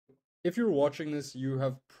If you're watching this, you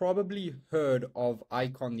have probably heard of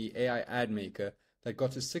Icon, the AI ad maker, that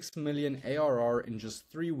got to 6 million ARR in just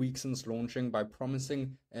 3 weeks since launching by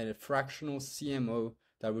promising a fractional CMO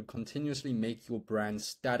that would continuously make your brand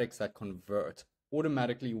statics that convert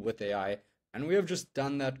automatically with AI. And we have just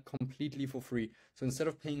done that completely for free. So instead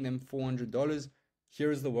of paying them $400, here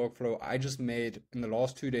is the workflow I just made in the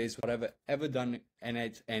last 2 days, what I've ever done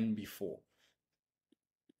N8N before.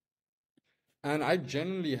 And I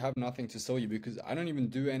generally have nothing to sell you because I don't even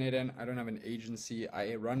do N8N. I don't have an agency.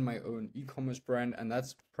 I run my own e-commerce brand, and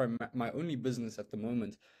that's my only business at the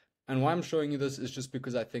moment. And why I'm showing you this is just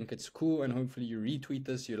because I think it's cool, and hopefully you retweet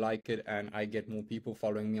this, you like it, and I get more people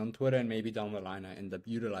following me on Twitter, and maybe down the line I end up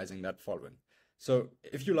utilizing that following. So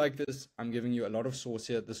if you like this, I'm giving you a lot of source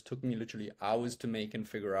here. This took me literally hours to make and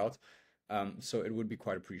figure out, so it would be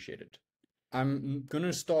quite appreciated. I'm going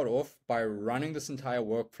to start off by running this entire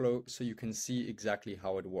workflow so you can see exactly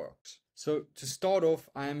how it works. So to start off,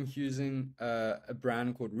 I'm using a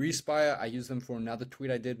brand called Respire. I use them for another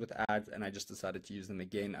tweet I did with ads, and I just decided to use them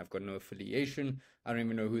again. I've got no affiliation. I don't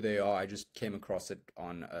even know who they are. I just came across it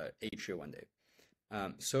on H one day.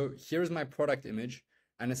 So here's my product image.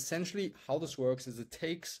 And essentially how this works is it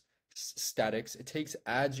takes statics, it takes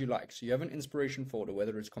ads you like. So you have an inspiration folder,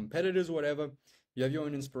 whether it's competitors or whatever, you have your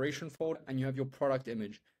own inspiration folder and you have your product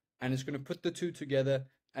image. And it's going to put the two together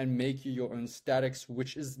and make you your own statics,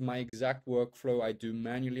 which is my exact workflow I do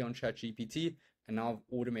manually on ChatGPT. And now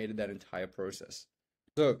I've automated that entire process.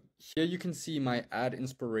 So here you can see my ad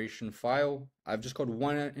inspiration file. I've just got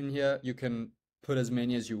one in here. You can put as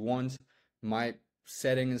many as you want. My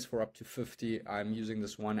setting is for up to 50. I'm using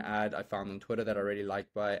this one ad I found on Twitter that I really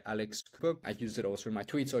liked by Alex Cooper. I used it also in my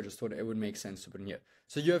tweet, so I just thought it would make sense to put in here.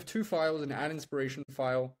 So you have two files, an ad inspiration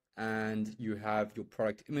file, and you have your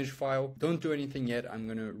product image file. Don't do anything yet. I'm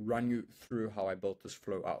going to run you through how I built this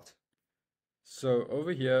flow out. So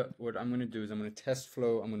over here, what I'm going to do is I'm going to test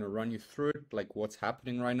flow. I'm going to run you through it, like what's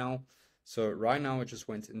happening right now. So right now it just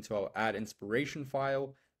went into our ad inspiration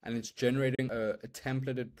file and it's generating a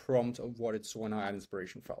templated prompt of what it saw in our ad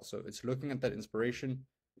inspiration file. So it's looking at that inspiration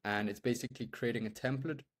and it's basically creating a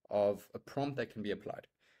template of a prompt that can be applied.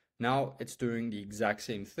 Now it's doing the exact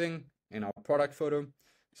same thing in our product photo.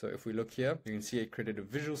 So if we look here, you can see it created a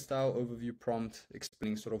visual style overview prompt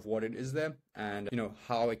explaining sort of what it is there and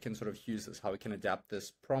how it can sort of use this, how it can adapt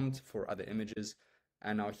this prompt for other images.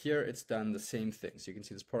 And now here it's done the same thing. So you can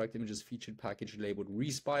see this product image is featured package labeled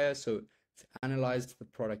Respire. So it's analyzed the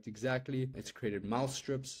product exactly. It's created mouse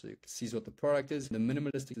strips so you can see what the product is. The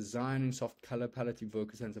minimalistic design and soft color palette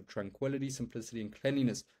evoke a sense of tranquility, simplicity, and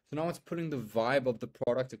cleanliness. So now it's putting the vibe of the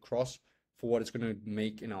product across for what it's going to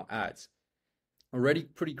make in our ads. Already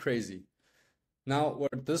pretty crazy. Now,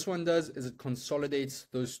 what this one does is it consolidates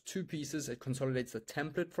those two pieces. It consolidates the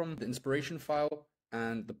template from the inspiration file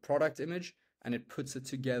and the product image, and it puts it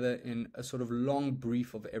together in a sort of long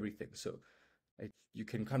brief of everything. So you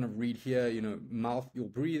can kind of read here, mouth, your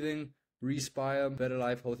breathing, respire, better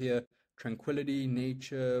life, healthier, tranquility,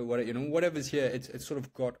 nature, whatever's here, it's sort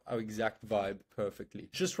of got our exact vibe perfectly.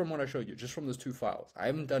 Just from what I showed you, just from those two files. I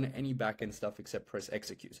haven't done any backend stuff except press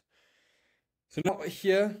execute. So now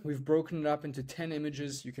here, we've broken it up into 10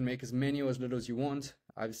 images. You can make as many or as little as you want.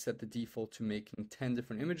 I've set the default to making 10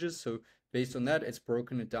 different images. So based on that, it's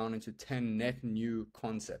broken it down into 10 net new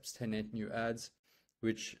concepts, 10 net new ads,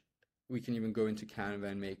 which we can even go into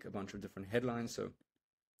Canva and make a bunch of different headlines. So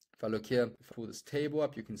if I look here, if I pull this table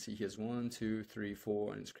up, you can see here's 1, 2, 3,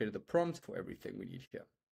 4, and it's created the prompt for everything we need here.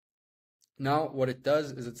 Now, what it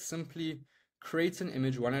does is it simply creates an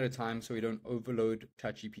image one at a time so we don't overload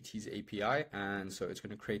ChatGPT's API. And so it's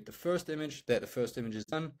going to create the first image. There, the first image is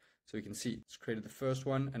done. So you can see it's created the first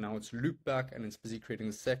one and now it's looped back and it's busy creating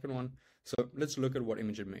the second one. So let's look at what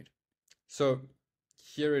image it made. So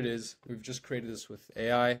here it is. We've just created this with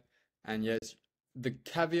AI. And yes, the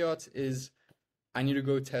caveat is I need to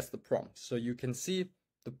go test the prompt. So you can see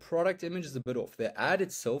the product image is a bit off. The ad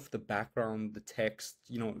itself, the background, the text,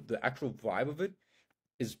 the actual vibe of it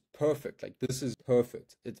is perfect. Like this is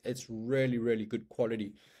perfect. It's really, really good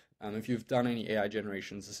quality. If you've done any AI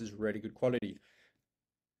generations, this is really good quality.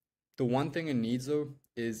 The one thing it needs though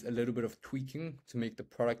is a little bit of tweaking to make the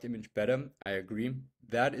product image better. I agree.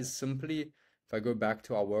 That is simply, if I go back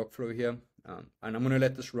to our workflow here, and I'm going to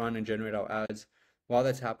let this run and generate our ads while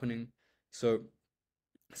that's happening. So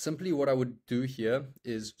simply what I would do here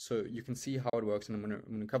is, so you can see how it works, and I'm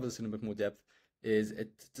going to cover this in a bit more depth, is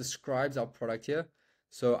it describes our product here.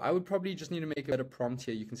 So I would probably just need to make a better prompt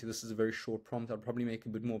here. You can see this is a very short prompt. I'll probably make a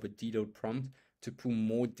bit more of a detailed prompt to pull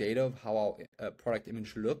more data of how our product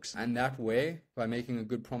image looks. And that way, by making a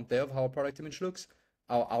good prompt there of how our product image looks,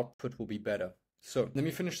 our output will be better. So let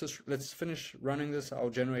me finish this. Let's finish running this. I'll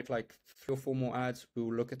generate like 3 or 4 more ads.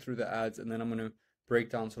 We'll look it through the ads, and then I'm going to break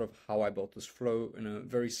down sort of how I built this flow in a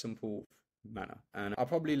very simple manner. And I'll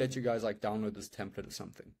probably let you guys like download this template or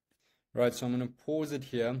something. Right, so I'm going to pause it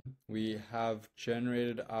here. We have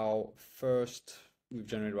generated we've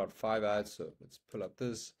generated about 5 ads. So let's pull up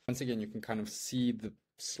this. Once again, you can kind of see the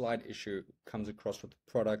slight issue comes across with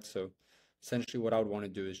the product. So essentially what I would want to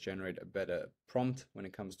do is generate a better prompt when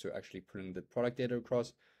it comes to actually putting the product data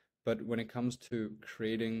across. But when it comes to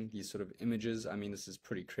creating these sort of images, I mean, this is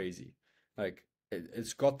pretty crazy. Like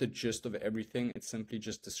it's got the gist of everything. It's simply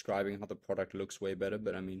just describing how the product looks way better.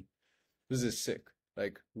 But I mean, this is sick,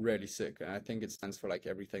 like really sick. And I think it stands for like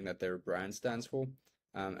everything that their brand stands for.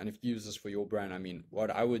 And if you use this for your brand, I mean,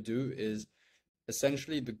 what I would do is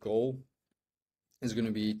essentially the goal is going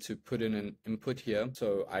to be to put in an input here.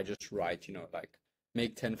 So I just write, like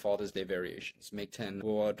make 10 Father's Day variations, make 10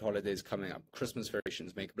 what holidays coming up, Christmas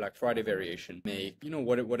variations, make a Black Friday variation, make,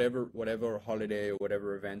 whatever holiday or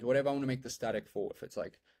whatever event, whatever I want to make the static for. If it's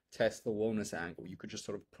like test the wellness angle, you could just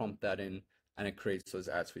sort of prompt that in and it creates those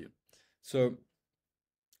ads for you. So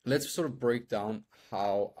let's sort of break down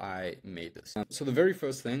how I made this. So the very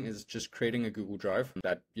first thing is just creating a Google Drive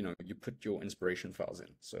that, you put your inspiration files in.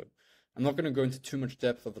 So I'm not going to go into too much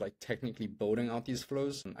depth of like technically building out these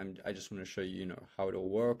flows. I just want to show you, how it all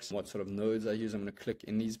works, what sort of nodes I use. I'm going to click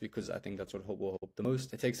in these because I think that's what will help the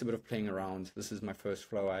most. It takes a bit of playing around. This is my first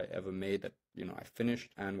flow I ever made that, I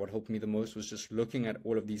finished. And what helped me the most was just looking at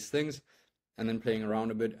all of these things and then playing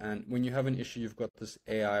around a bit. And when you have an issue, you've got this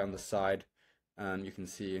AI on the side. You can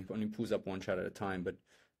see it only pulls up one chat at a time, but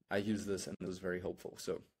I use this and it was very helpful.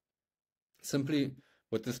 So simply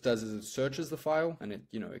what this does is it searches the file and it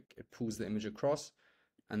pulls the image across,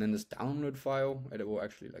 and then this download file, it will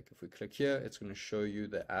actually, like if we click here, it's going to show you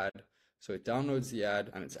the ad. So it downloads the ad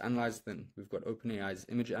and it's analyzed. Then we've got OpenAI's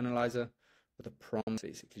image analyzer with a prompt,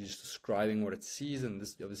 basically just describing what it sees. And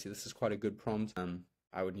this is quite a good prompt.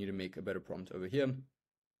 I would need to make a better prompt over here.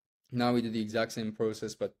 Now we do the exact same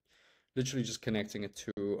process, but literally just connecting it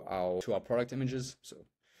to our product images. So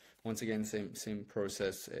once again, same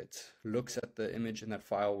process. It looks at the image in that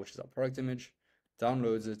file, which is our product image,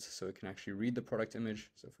 downloads it so it can actually read the product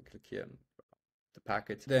image. So if we click here, the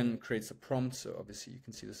packet, then creates a prompt. So obviously you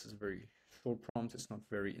can see this is a very short prompt. It's not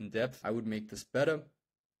very in-depth. I would make this better.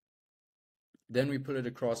 Then we pull it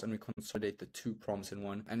across and we consolidate the 2 prompts in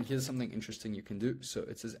one. And here's something interesting you can do. So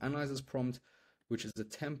it says analyze this prompt, which is a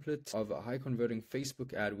template of a high converting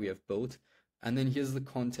Facebook ad we have built. And then here's the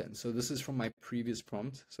content. So this is from my previous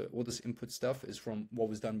prompt. So all this input stuff is from what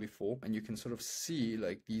was done before. And you can sort of see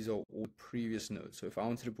like these are all previous nodes. So if I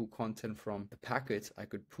wanted to pull content from the packet, I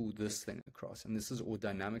could pull this thing across. And this is all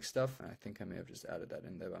dynamic stuff. And I think I may have just added that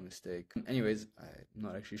in there by mistake. Anyways, I'm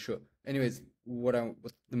not actually sure. Anyways, the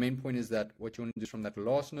main point is that what you want to do is from that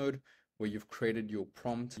last node where you've created your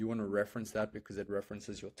prompt, you want to reference that because it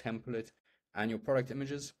references your template and your product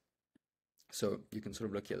images. So you can sort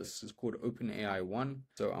of look here, this is called OpenAI 1.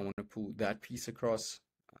 So I want to pull that piece across.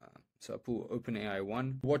 So I pull OpenAI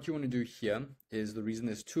 1. What you want to do here is, the reason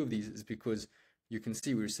there's 2 of these is because you can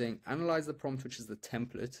see we were saying analyze the prompt, which is the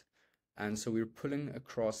template. And so we're pulling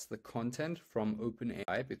across the content from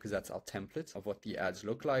OpenAI because that's our template of what the ads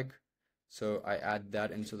look like. So I add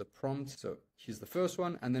that into the prompt. So here's the first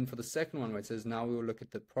one. And then for the second one, where it says now we will look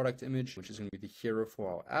at the product image, which is going to be the hero for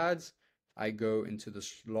our ads. I go into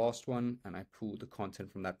this last one and I pull the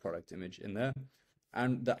content from that product image in there.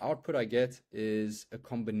 And the output I get is a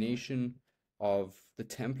combination of the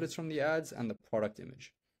templates from the ads and the product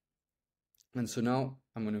image. And so now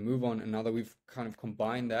I'm going to move on. And now that we've kind of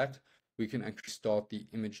combined that, we can actually start the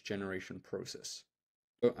image generation process.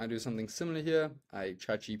 So I do something similar here. I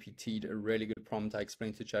ChatGPT'd a really good prompt. I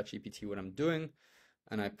explained to ChatGPT what I'm doing.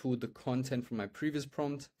 And I pulled the content from my previous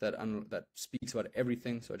prompt that speaks about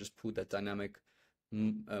everything. So I just pulled that dynamic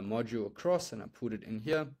module across and I put it in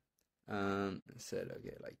here. And said,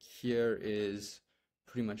 okay, like here is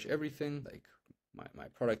pretty much everything, like my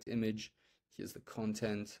product image. Here's the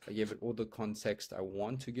content. I gave it all the context I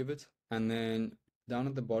want to give it. And then down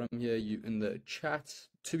at the bottom here, in the chat,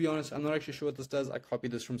 to be honest, I'm not actually sure what this does. I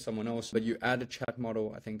copied this from someone else, but you add a chat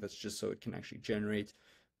model. I think that's just so it can actually generate.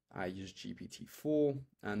 I use GPT-4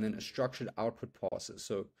 and then a structured output parser.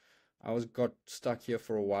 So I got stuck here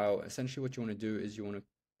for a while. Essentially what you want to do is you want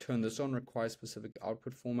to turn this on, require specific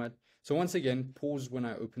output format. So once again, pause when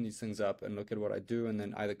I open these things up and look at what I do, and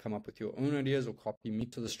then either come up with your own ideas or copy me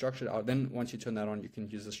to the structured out. Then once you turn that on, you can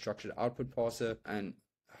use the structured output parser and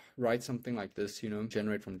write something like this,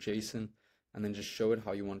 generate from JSON, and then just show it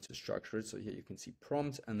how you want to structure it. So here you can see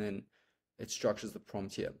prompt, and then it structures the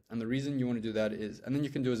prompt here. And the reason you want to do that is, and then you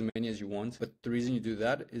can do as many as you want, but the reason you do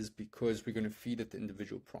that is because we're going to feed it the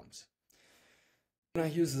individual prompts. And I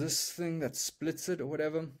use this thing that splits it or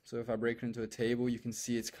whatever. So if I break it into a table, you can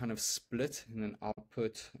see it's kind of split in an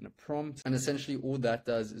output and a prompt. And essentially all that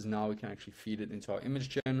does is now we can actually feed it into our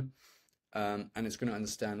image gen, and it's going to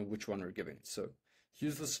understand which one we're giving. So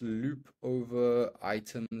use this loop over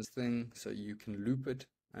items thing, so you can loop it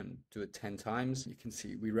and do it 10 times. You can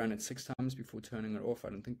see we ran it 6 times before turning it off. I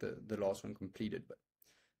don't think the last one completed, but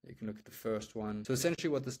you can look at the first one. So essentially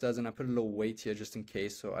what this does, and I put a little weight here just in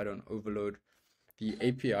case so I don't overload the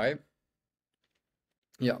API.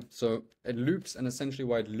 Yeah, so it loops, and essentially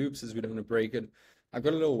why it loops is we don't want to break it. I've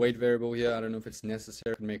got a little weight variable here. I don't know if it's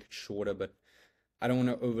necessary to make it shorter, but I don't want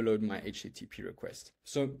to overload my HTTP request.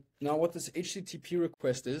 So now what this HTTP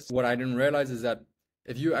request is, what I didn't realize is that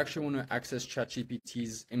if you actually want to access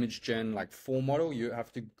ChatGPT's image gen like 4 model, you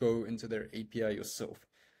have to go into their API yourself.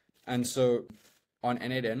 And so on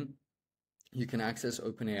N8N, you can access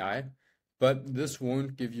OpenAI, but this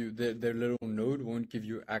won't give you, their little node won't give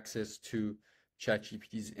you access to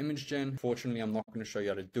ChatGPT's image gen. Fortunately, I'm not going to show you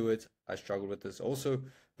how to do it. I struggled with this also,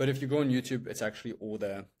 but if you go on YouTube, it's actually all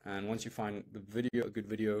there. And once you find the video, a good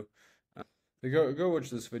video, go watch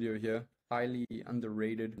this video here. Highly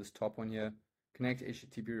underrated, this top one here. Connect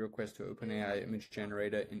HTTP request to OpenAI image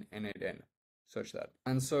generator in N8N. Search that.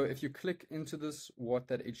 And so if you click into this, what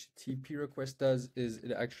that HTTP request does is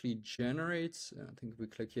it actually generates, I think if we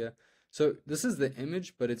click here, so this is the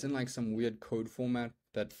image, but it's in like some weird code format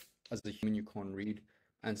that as a human you can't read.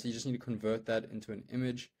 And so you just need to convert that into an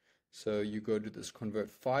image. So you go to this convert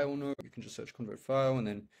file node, you can just search convert file, and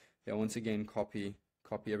then once again copy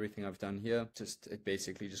everything I've done here. It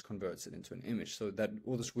basically just converts it into an image. So that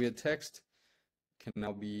all this weird text can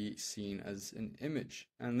now be seen as an image.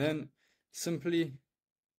 And then simply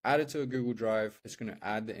add it to a Google Drive. It's going to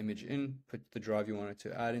add the image in, put the drive you want it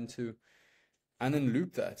to add into, and then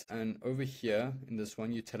loop that. And over here in this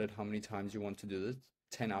one, you tell it how many times you want to do this.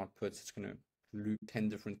 10 outputs. It's going to loop 10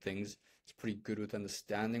 different things. It's pretty good with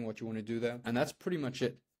understanding what you want to do there. And that's pretty much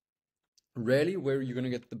it. Really, where you're going to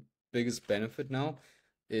get the biggest benefit now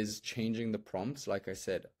is changing the prompts. Like I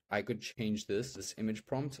said, I could change this image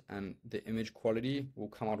prompt, and the image quality will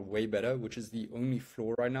come out way better, which is the only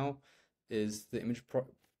flaw right now, is the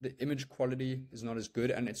image quality is not as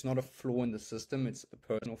good, and it's not a flaw in the system. It's a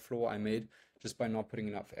personal flaw I made just by not putting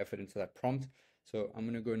enough effort into that prompt. So I'm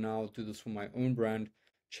going to go now do this for my own brand,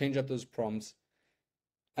 change up those prompts.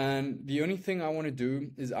 And the only thing I want to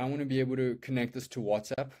do is I want to be able to connect this to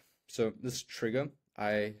WhatsApp. So this trigger,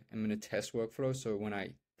 I am in a test workflow. So when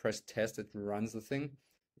I press test, it runs the thing.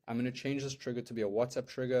 I'm going to change this trigger to be a WhatsApp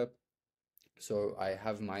trigger. So I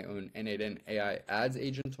have my own N8N AI ads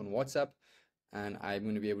agent on WhatsApp, and I'm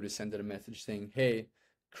going to be able to send it a message saying, hey,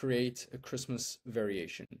 create a Christmas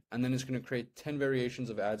variation. And then it's going to create 10 variations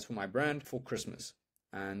of ads for my brand for Christmas.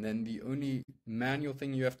 And then the only manual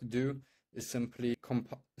thing you have to do is simply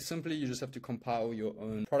you just have to compile your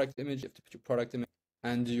own product image. You have to put your product image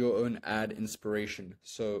and do your own ad inspiration.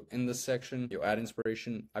 So in this section, your ad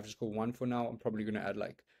inspiration, I've just got one for now. I'm probably going to add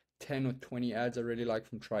like 10 or 20 ads I really like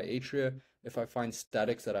from Atria. If I find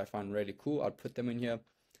statics that I find really cool, I'll put them in here.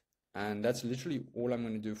 And that's literally all I'm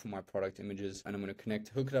going to do for my product images. And I'm going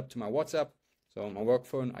to hook it up to my WhatsApp. So on my work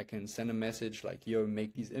phone, I can send a message like, yo,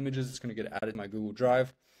 make these images. It's going to get added to my Google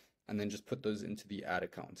Drive, and then just put those into the ad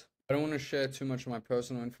account. I don't want to share too much of my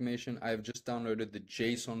personal information. I've just downloaded the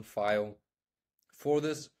JSON file for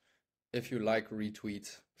this. If you like,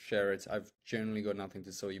 retweet, share it. I've generally got nothing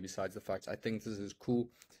to sell you besides the fact I think this is cool.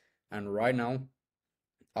 And right now,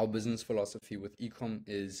 our business philosophy with ecom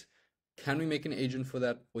is, can we make an agent for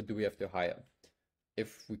that, or do we have to hire?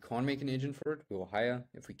 If we can't make an agent for it, we'll hire.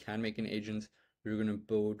 If we can make an agent, we're going to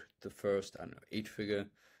build the first, 8-figure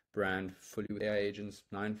brand fully with AI agents,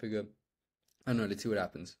 9-figure. I don't know, let's see what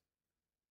happens.